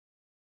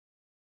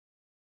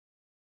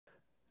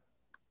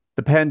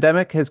The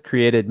pandemic has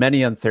created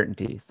many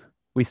uncertainties.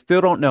 We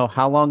still don't know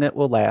how long it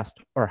will last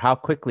or how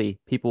quickly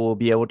people will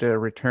be able to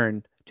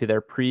return to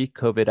their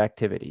pre-COVID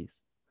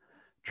activities.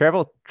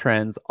 Travel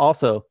trends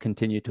also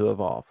continue to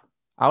evolve.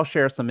 I'll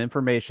share some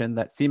information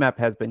that CMAP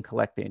has been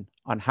collecting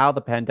on how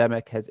the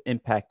pandemic has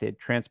impacted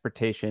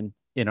transportation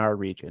in our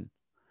region.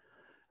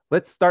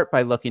 Let's start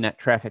by looking at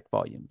traffic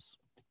volumes.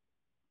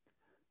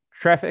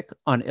 Traffic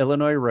on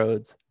Illinois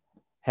roads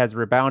has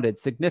rebounded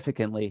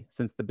significantly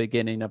since the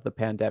beginning of the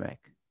pandemic,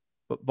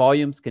 but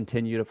volumes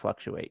continue to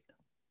fluctuate.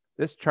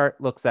 This chart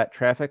looks at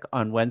traffic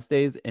on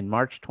Wednesdays in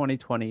March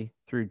 2020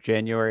 through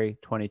January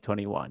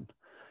 2021,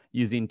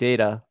 using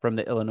data from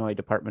the Illinois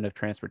Department of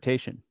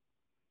Transportation.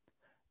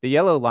 The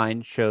yellow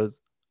line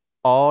shows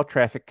all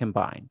traffic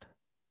combined.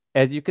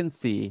 As you can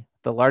see,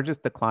 the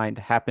largest decline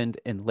happened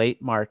in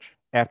late March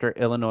after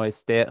Illinois'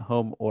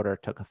 stay-at-home order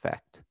took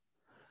effect.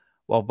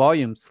 While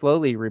volumes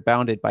slowly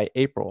rebounded by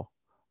April,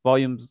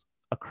 volumes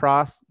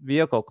across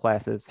vehicle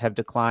classes have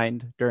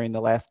declined during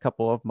the last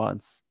couple of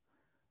months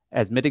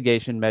as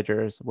mitigation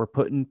measures were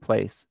put in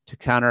place to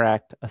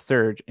counteract a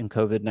surge in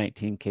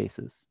COVID-19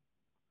 cases.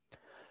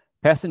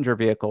 Passenger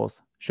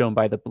vehicles, shown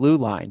by the blue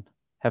line,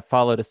 have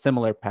followed a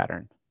similar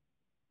pattern.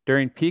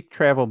 During peak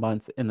travel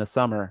months in the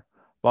summer,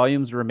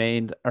 volumes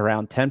remained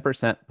around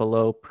 10%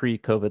 below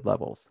pre-COVID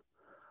levels.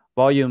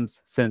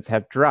 Volumes since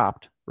have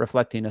dropped,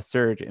 reflecting a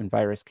surge in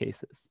virus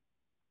cases.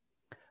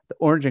 The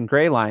orange and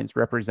gray lines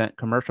represent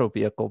commercial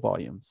vehicle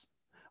volumes,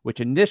 which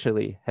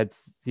initially had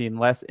seen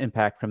less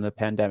impact from the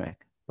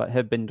pandemic, but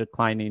have been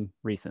declining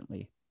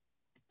recently.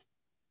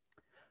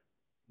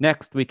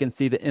 Next, we can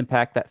see the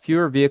impact that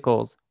fewer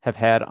vehicles have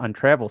had on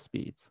travel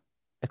speeds.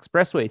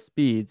 Expressway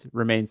speeds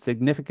remain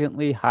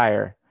significantly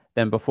higher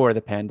than before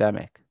the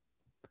pandemic.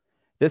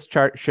 This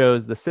chart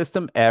shows the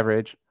system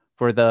average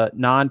for the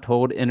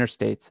non-tolled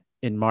interstates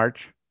in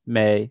March,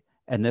 May,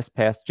 and this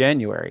past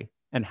January,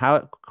 and how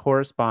it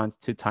corresponds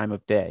to time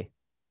of day.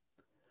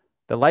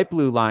 The light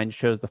blue line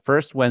shows the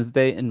first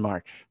Wednesday in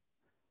March.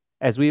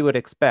 As we would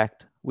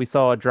expect, we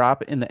saw a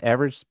drop in the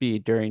average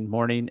speed during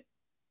morning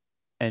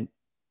and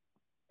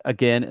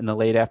again in the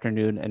late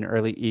afternoon and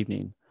early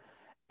evening,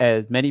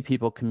 as many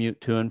people commute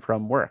to and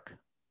from work.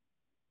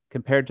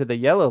 Compared to the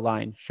yellow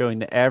line showing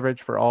the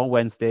average for all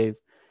Wednesdays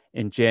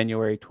in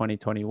January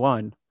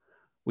 2021,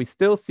 we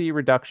still see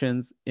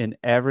reductions in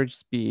average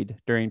speed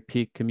during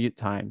peak commute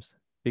times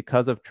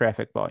because of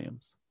traffic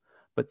volumes,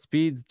 but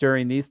speeds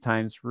during these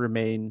times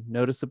remain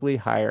noticeably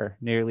higher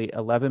nearly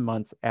 11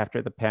 months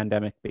after the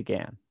pandemic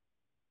began.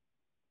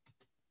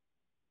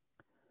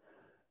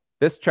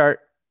 This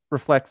chart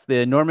reflects the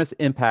enormous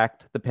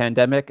impact the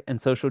pandemic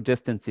and social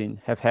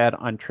distancing have had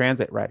on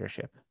transit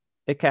ridership.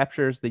 It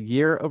captures the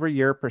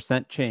year-over-year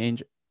percent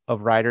change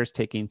of riders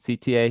taking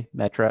CTA,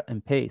 Metra,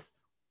 and PACE.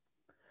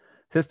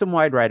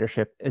 System-wide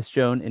ridership, as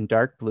shown in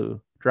dark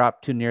blue,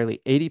 dropped to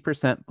nearly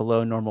 80%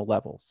 below normal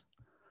levels,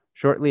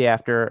 shortly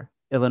after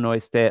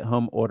Illinois'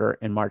 stay-at-home order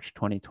in March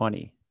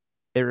 2020.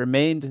 It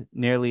remained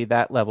nearly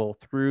that level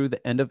through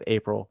the end of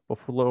April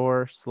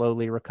before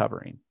slowly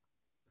recovering.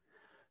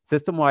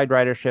 System-wide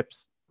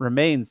riderships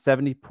remain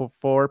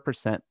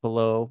 74%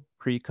 below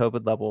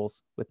pre-COVID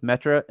levels, with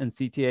Metra and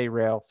CTA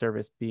rail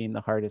service being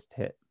the hardest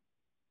hit.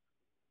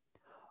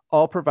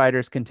 All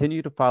providers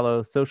continue to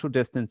follow social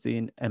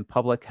distancing and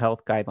public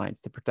health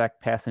guidelines to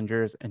protect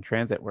passengers and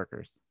transit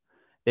workers.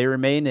 They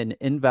remain an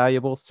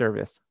invaluable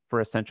service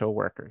for essential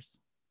workers.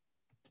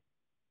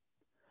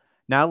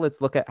 Now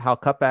let's look at how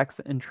cutbacks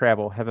in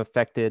travel have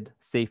affected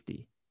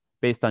safety,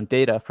 based on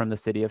data from the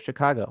city of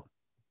Chicago.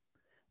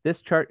 This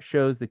chart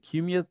shows the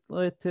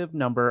cumulative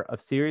number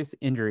of serious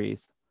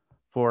injuries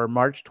for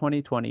March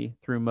 2020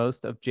 through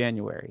most of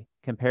January,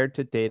 compared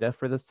to data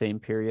for the same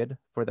period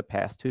for the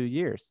past 2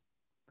 years.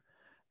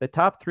 The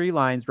top 3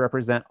 lines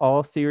represent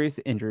all serious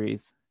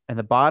injuries, and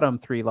the bottom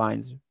 3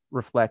 lines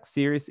reflect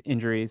serious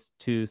injuries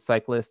to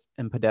cyclists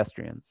and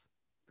pedestrians.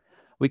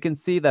 We can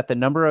see that the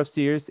number of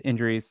serious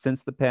injuries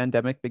since the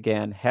pandemic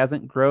began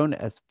hasn't grown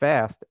as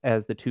fast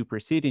as the 2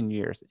 preceding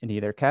years in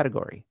either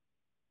category.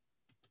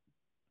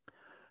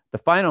 The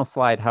final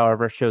slide,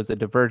 however, shows a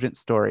divergent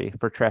story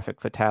for traffic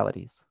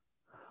fatalities.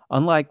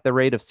 Unlike the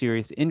rate of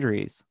serious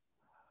injuries,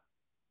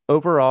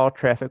 overall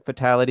traffic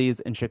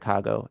fatalities in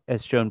Chicago,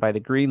 as shown by the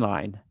green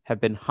line,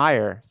 have been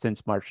higher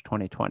since March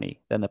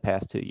 2020 than the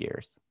past 2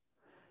 years.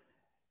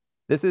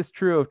 This is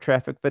true of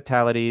traffic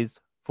fatalities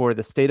for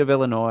the state of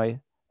Illinois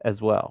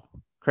as well.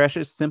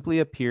 Crashes simply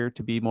appear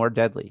to be more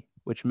deadly,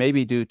 which may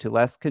be due to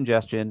less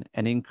congestion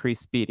and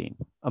increased speeding,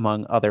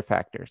 among other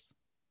factors.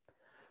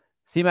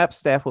 CMAP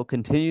staff will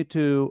continue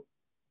to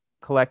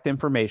collect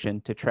information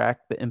to track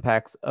the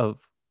impacts of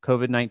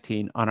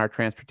COVID-19 on our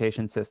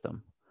transportation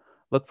system.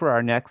 Look for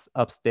our next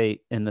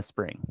update in the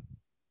spring.